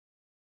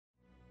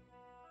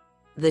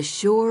The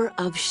shore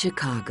of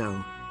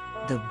Chicago,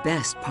 the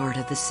best part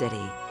of the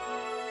city.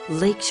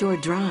 Lakeshore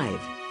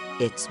Drive,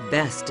 its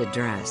best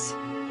address.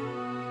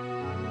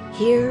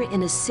 Here,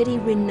 in a city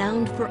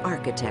renowned for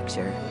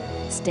architecture,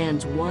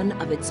 stands one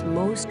of its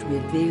most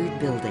revered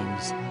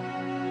buildings.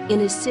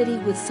 In a city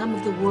with some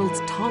of the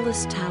world's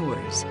tallest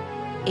towers,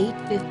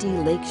 850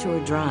 Lakeshore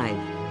Drive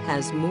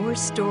has more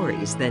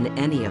stories than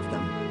any of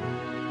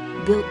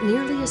them. Built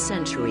nearly a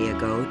century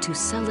ago to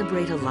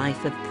celebrate a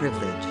life of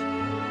privilege,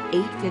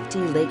 850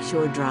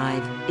 Lakeshore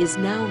Drive is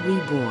now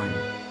reborn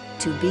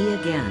to be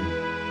again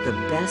the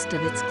best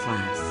of its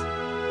class.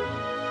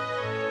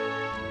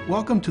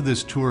 Welcome to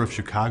this tour of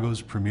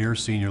Chicago's premier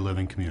senior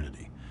living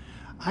community.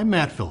 I'm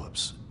Matt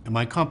Phillips, and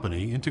my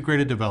company,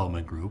 Integrated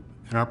Development Group,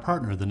 and our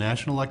partner, the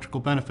National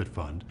Electrical Benefit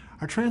Fund,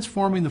 are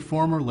transforming the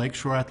former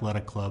Lakeshore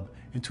Athletic Club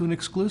into an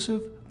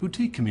exclusive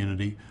boutique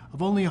community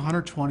of only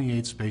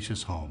 128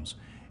 spacious homes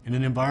in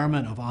an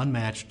environment of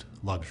unmatched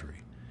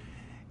luxury.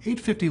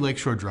 850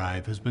 Lakeshore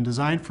Drive has been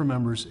designed for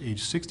members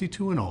aged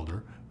 62 and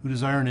older who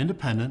desire an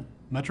independent,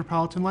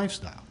 metropolitan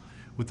lifestyle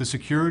with the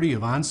security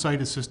of on-site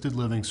assisted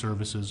living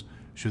services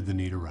should the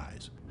need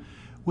arise.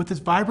 With its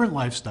vibrant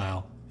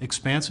lifestyle,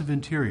 expansive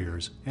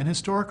interiors, and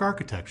historic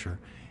architecture,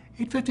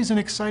 850 is an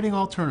exciting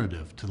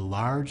alternative to the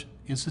large,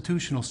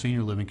 institutional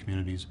senior living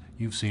communities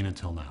you've seen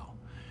until now.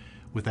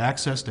 With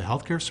access to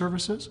healthcare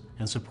services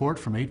and support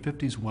from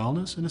 850's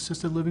wellness and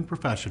assisted living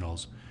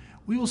professionals,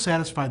 we will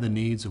satisfy the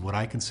needs of what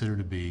I consider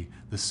to be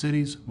the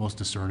city's most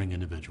discerning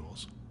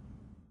individuals.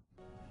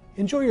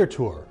 Enjoy your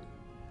tour.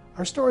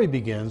 Our story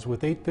begins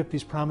with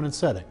 850's prominent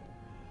setting,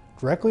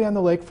 directly on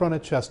the lakefront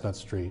at Chestnut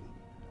Street,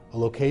 a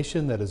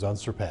location that is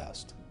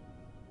unsurpassed.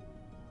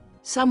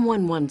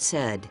 Someone once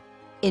said,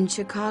 in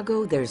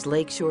Chicago there's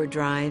Lakeshore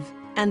Drive,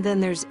 and then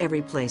there's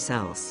every place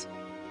else.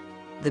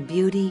 The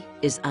beauty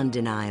is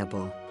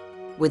undeniable,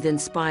 with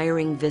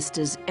inspiring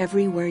vistas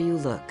everywhere you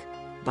look,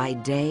 by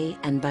day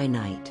and by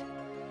night.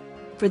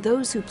 For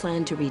those who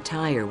plan to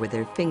retire with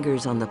their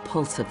fingers on the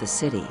pulse of the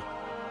city,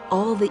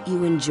 all that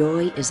you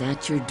enjoy is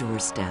at your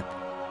doorstep.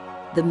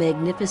 The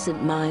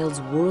magnificent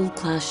Miles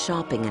world-class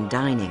shopping and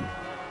dining,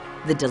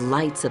 the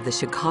delights of the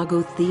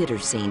Chicago theater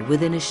scene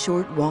within a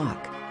short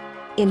walk,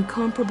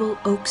 incomparable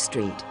Oak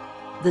Street,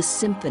 the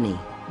Symphony,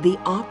 the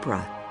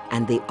Opera,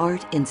 and the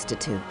Art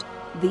Institute,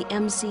 the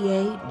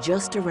MCA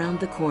just around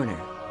the corner,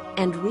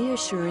 and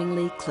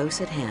reassuringly close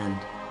at hand,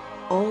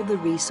 all the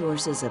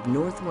resources of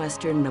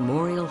Northwestern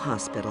Memorial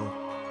Hospital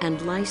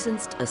and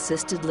licensed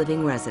assisted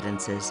living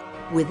residences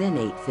within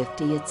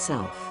 850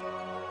 itself.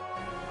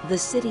 The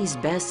city's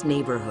best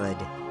neighborhood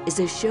is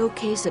a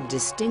showcase of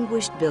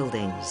distinguished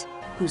buildings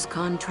whose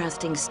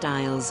contrasting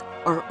styles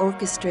are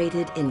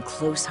orchestrated in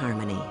close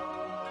harmony.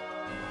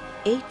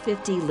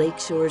 850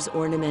 Lakeshore's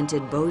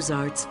ornamented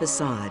Beaux-Arts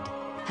facade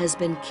has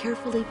been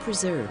carefully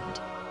preserved,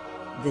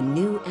 the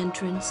new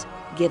entrance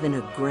given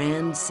a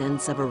grand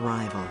sense of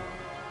arrival.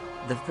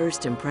 The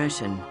first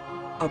impression,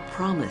 a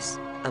promise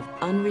of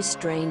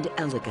unrestrained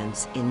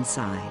elegance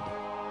inside.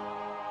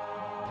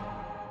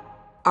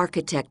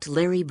 Architect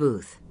Larry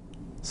Booth.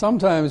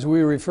 Sometimes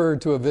we refer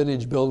to a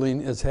vintage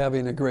building as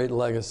having a great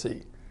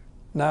legacy.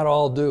 Not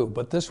all do,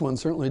 but this one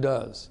certainly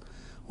does.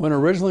 When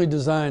originally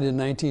designed in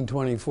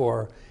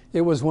 1924,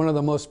 it was one of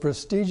the most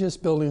prestigious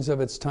buildings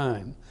of its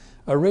time,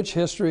 a rich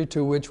history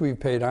to which we've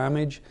paid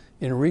homage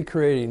in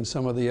recreating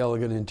some of the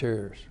elegant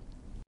interiors.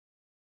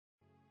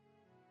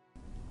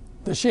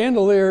 The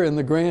chandelier in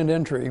the grand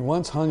entry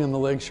once hung in the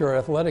Lakeshore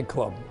Athletic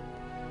Club.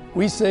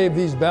 We saved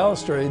these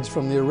balustrades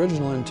from the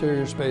original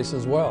interior space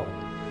as well,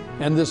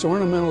 and this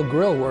ornamental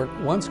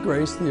grillwork once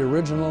graced the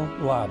original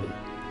lobby.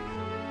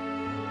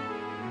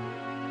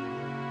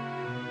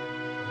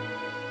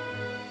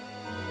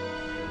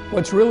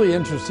 What's really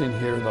interesting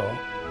here, though,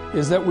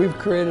 is that we've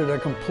created a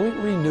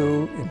completely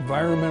new,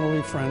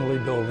 environmentally friendly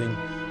building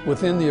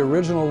within the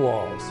original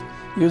walls,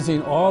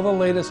 using all the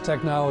latest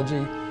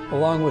technology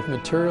along with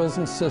materials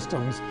and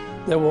systems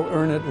that will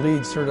earn it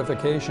LEED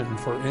certification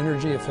for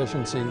energy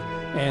efficiency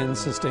and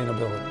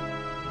sustainability.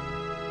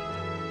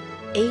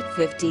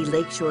 850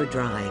 Lakeshore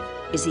Drive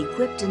is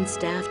equipped and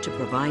staffed to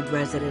provide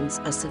residents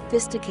a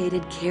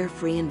sophisticated,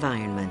 carefree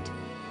environment.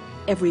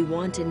 Every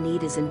want and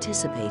need is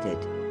anticipated,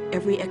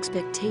 every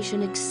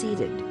expectation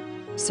exceeded.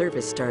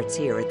 Service starts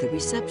here at the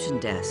reception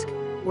desk,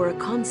 where a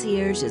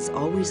concierge is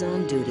always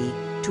on duty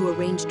to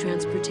arrange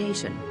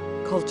transportation,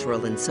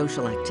 cultural and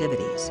social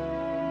activities.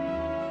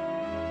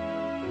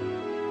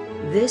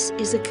 This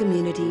is a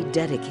community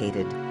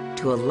dedicated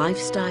to a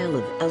lifestyle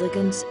of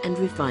elegance and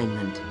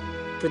refinement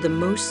for the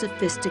most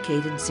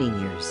sophisticated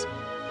seniors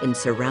in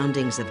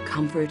surroundings of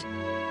comfort,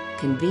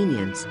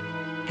 convenience,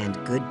 and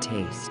good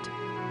taste.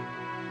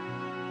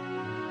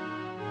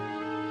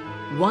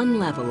 One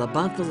level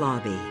above the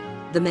lobby,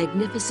 the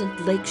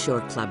magnificent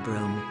Lakeshore Club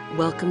Room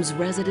welcomes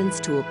residents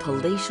to a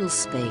palatial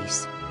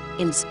space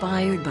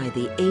inspired by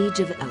the age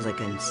of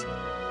elegance.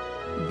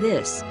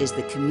 This is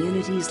the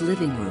community's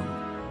living room,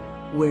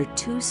 where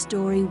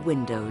two-story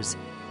windows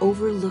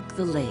overlook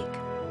the lake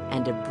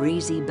and a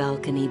breezy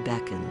balcony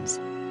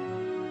beckons.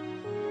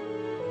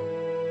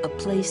 a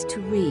place to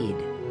read,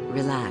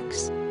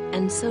 relax,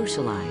 and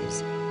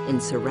socialize in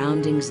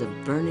surroundings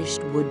of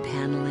burnished wood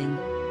paneling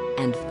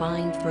and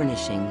fine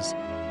furnishings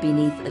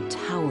beneath a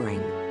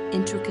towering,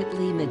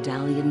 intricately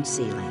medallioned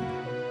ceiling.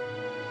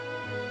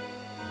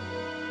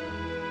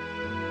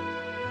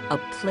 A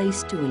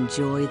place to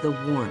enjoy the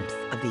warmth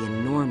of the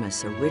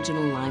enormous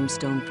original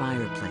limestone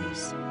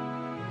fireplace.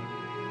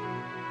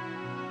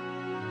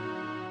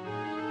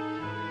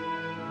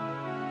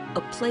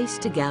 A place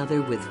to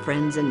gather with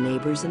friends and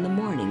neighbors in the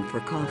morning for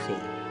coffee.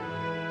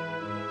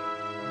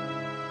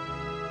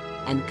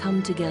 And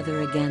come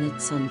together again at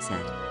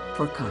sunset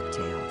for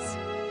cocktails.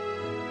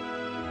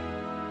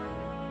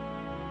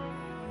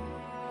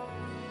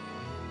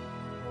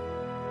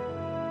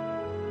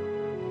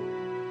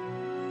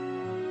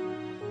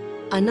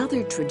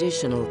 Another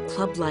traditional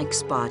club-like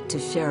spot to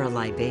share a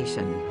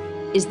libation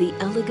is the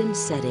elegant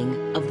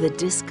setting of the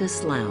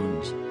Discus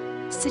Lounge,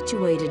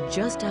 situated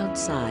just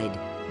outside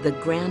the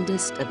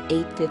grandest of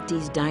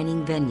 850's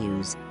dining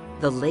venues,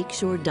 the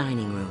Lakeshore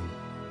Dining Room,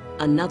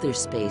 another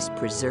space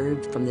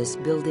preserved from this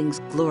building's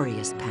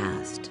glorious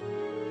past.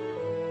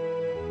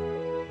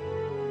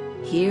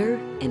 Here,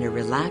 in a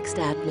relaxed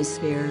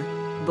atmosphere,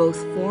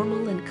 both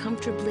formal and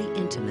comfortably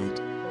intimate,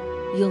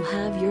 you'll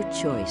have your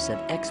choice of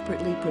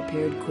expertly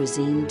prepared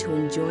cuisine to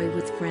enjoy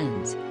with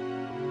friends.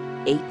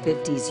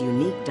 850's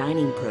unique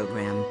dining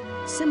program,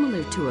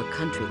 similar to a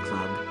country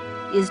club,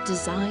 is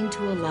designed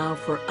to allow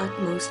for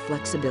utmost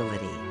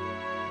flexibility,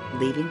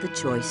 leaving the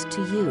choice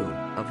to you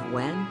of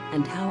when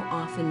and how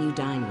often you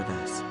dine with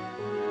us.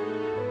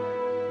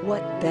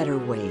 What better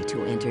way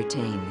to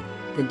entertain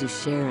than to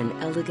share an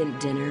elegant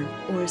dinner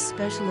or a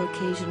special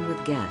occasion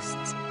with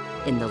guests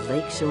in the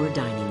Lakeshore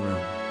Dining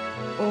Room,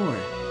 or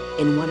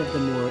in one of the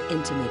more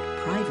intimate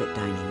private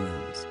dining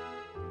rooms.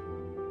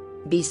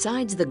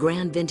 Besides the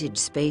grand vintage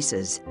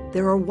spaces,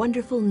 there are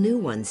wonderful new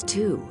ones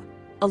too.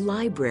 A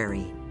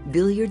library,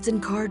 billiards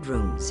and card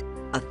rooms,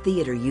 a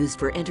theater used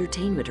for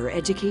entertainment or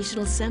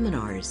educational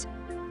seminars,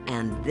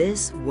 and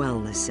this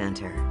wellness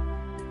center,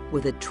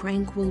 with a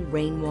tranquil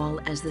rain wall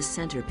as the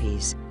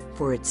centerpiece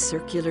for its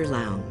circular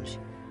lounge,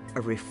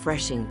 a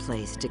refreshing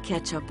place to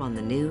catch up on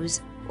the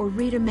news or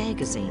read a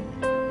magazine.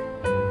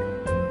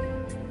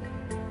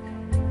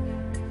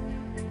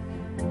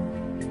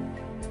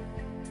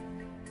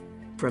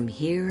 From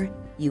here,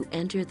 you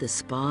enter the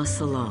spa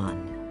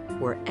salon,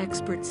 where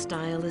expert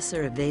stylists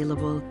are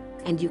available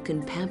and you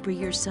can pamper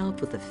yourself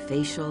with a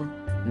facial,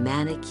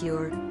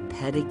 manicure,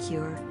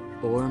 pedicure,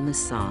 or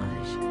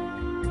massage.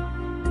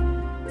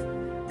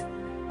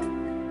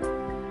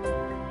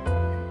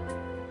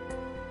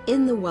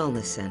 In the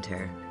Wellness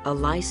Center, a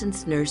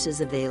licensed nurse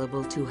is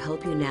available to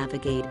help you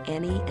navigate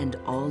any and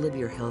all of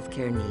your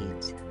healthcare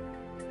needs.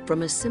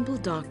 From a simple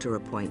doctor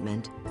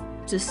appointment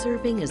to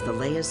serving as the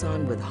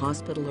liaison with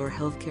hospital or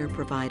healthcare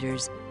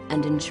providers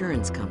and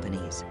insurance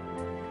companies,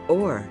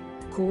 or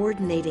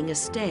coordinating a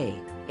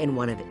stay in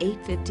one of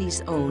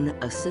 850's own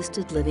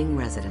assisted living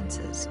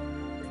residences.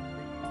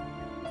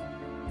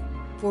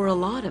 For a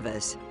lot of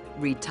us,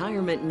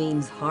 retirement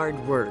means hard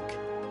work,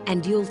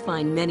 and you'll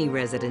find many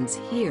residents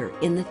here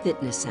in the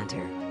fitness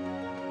center,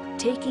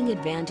 taking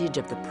advantage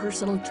of the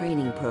personal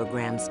training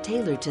programs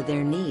tailored to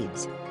their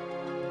needs.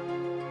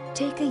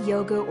 Take a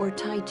yoga or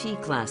Tai Chi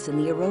class in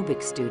the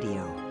aerobic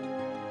studio,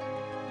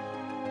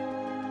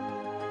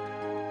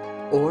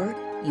 or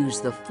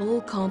use the full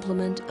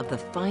complement of the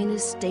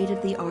finest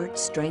state-of-the-art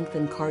strength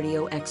and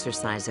cardio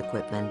exercise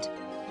equipment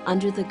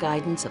under the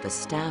guidance of a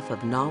staff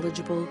of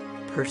knowledgeable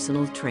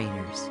personal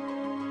trainers.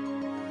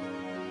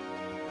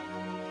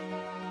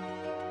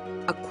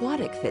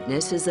 Aquatic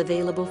fitness is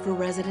available for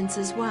residents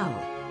as well,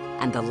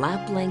 and the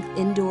lap-length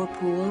indoor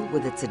pool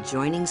with its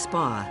adjoining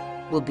spa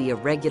will be a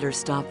regular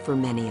stop for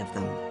many of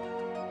them.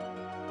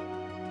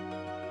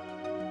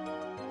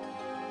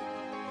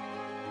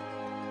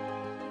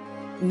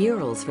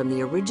 Murals from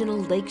the original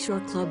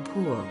Lakeshore Club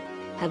pool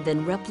have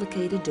been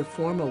replicated to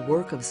form a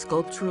work of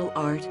sculptural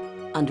art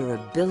under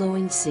a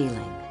billowing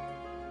ceiling.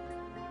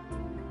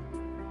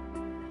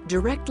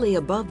 Directly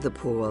above the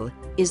pool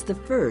is the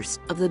first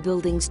of the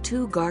building's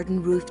 2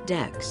 garden roof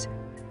decks,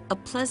 a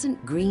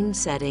pleasant green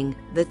setting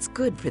that's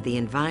good for the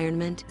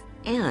environment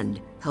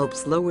and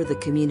helps lower the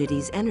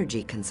community's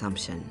energy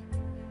consumption.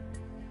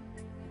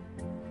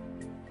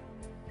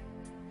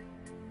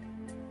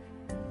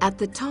 At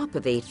the top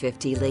of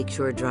 850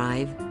 Lakeshore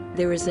Drive,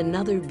 there is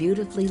another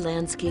beautifully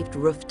landscaped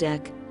roof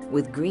deck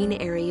with green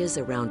areas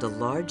around a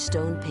large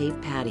stone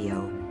paved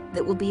patio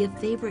that will be a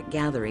favorite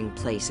gathering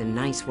place in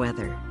nice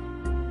weather.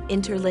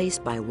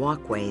 Interlaced by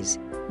walkways,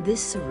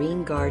 this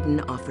serene garden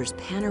offers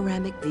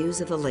panoramic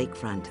views of the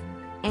lakefront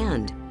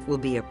and will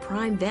be a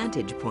prime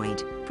vantage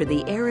point for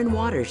the Air and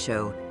Water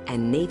Show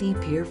and Navy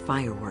Pier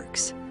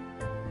fireworks.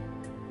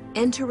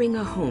 Entering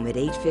a home at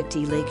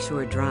 850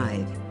 Lakeshore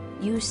Drive,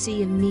 you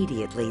see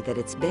immediately that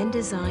it's been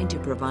designed to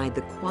provide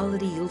the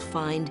quality you'll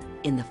find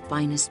in the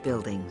finest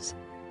buildings.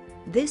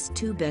 This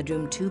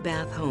 2-bedroom,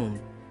 2-bath home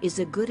is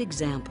a good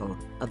example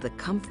of the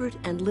comfort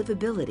and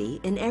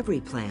livability in every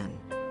plan.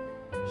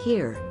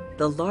 Here,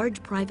 The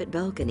large private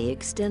balcony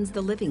extends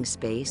the living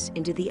space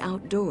into the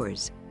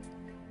outdoors.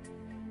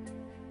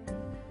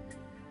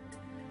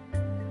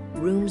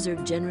 Rooms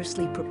are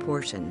generously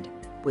proportioned,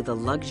 with a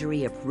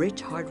luxury of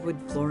rich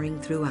hardwood flooring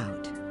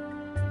throughout.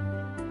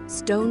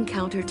 Stone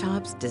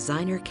countertops,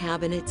 designer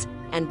cabinets,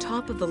 and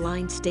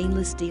top-of-the-line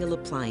stainless steel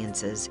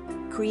appliances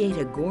create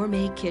a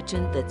gourmet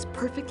kitchen that's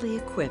perfectly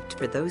equipped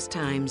for those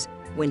times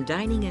when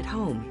dining at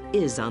home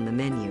is on the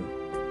menu.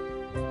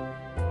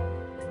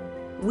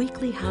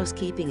 Weekly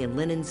housekeeping and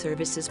linen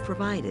services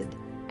provided,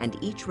 and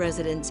each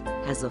residence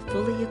has a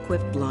fully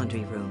equipped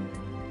laundry room.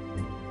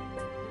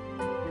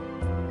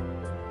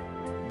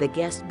 The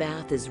guest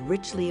bath is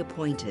richly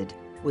appointed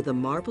with a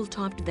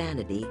marble-topped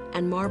vanity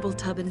and marble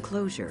tub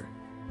enclosure.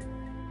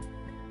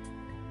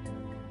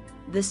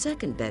 The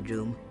second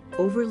bedroom,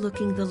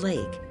 overlooking the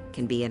lake,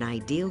 can be an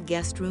ideal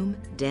guest room,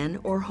 den,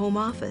 or home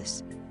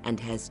office, and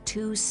has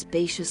 2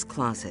 spacious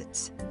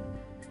closets.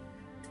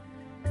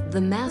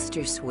 The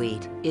master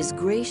suite is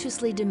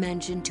graciously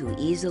dimensioned to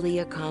easily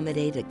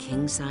accommodate a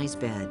king-size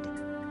bed.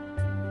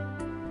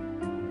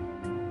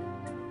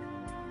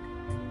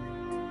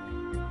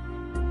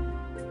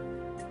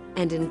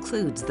 And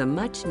includes the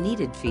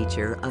much-needed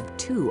feature of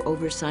 2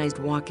 oversized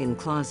walk-in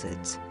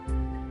closets.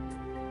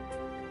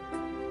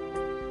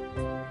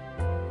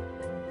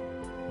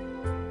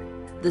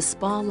 The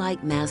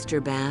spa-like master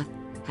bath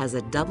has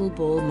a double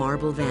bowl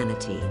marble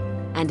vanity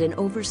and an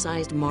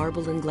oversized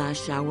marble and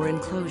glass shower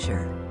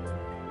enclosure.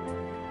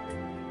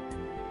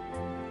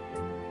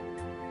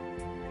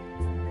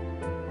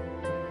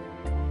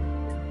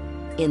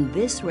 In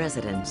this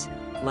residence,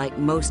 like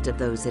most of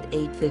those at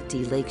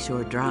 850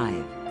 Lakeshore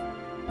Drive,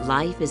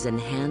 life is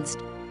enhanced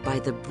by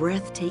the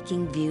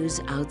breathtaking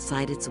views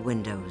outside its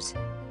windows,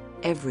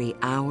 every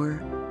hour,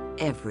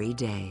 every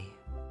day.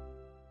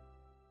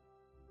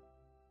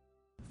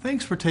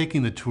 Thanks for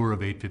taking the tour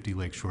of 850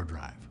 Lakeshore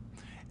Drive.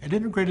 At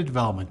Integrated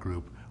Development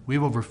Group, we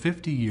have over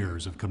 50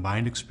 years of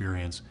combined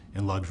experience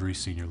in luxury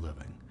senior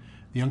living.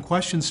 The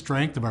unquestioned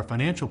strength of our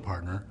financial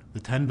partner, the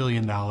 $10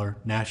 billion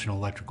National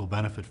Electrical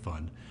Benefit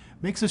Fund,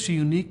 makes us a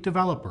unique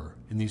developer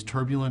in these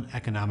turbulent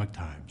economic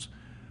times,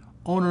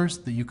 owners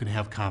that you can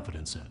have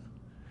confidence in.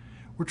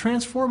 We're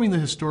transforming the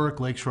historic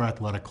Lakeshore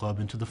Athletic Club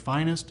into the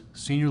finest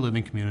senior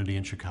living community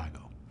in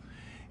Chicago.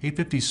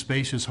 850's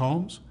spacious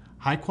homes,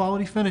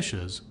 high-quality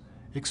finishes,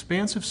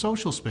 expansive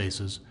social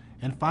spaces,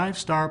 and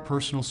 5-star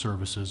personal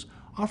services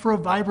offer a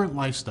vibrant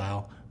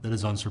lifestyle that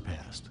is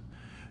unsurpassed.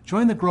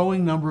 Join the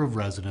growing number of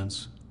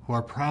residents who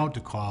are proud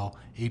to call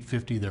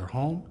 850 their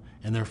home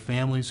and their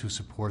families who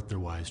support their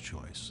wise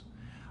choice.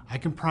 I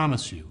can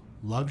promise you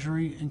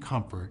luxury and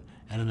comfort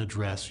at an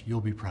address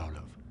you'll be proud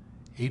of.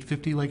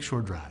 850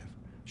 Lakeshore Drive,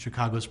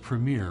 Chicago's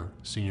premier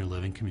senior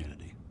living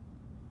community.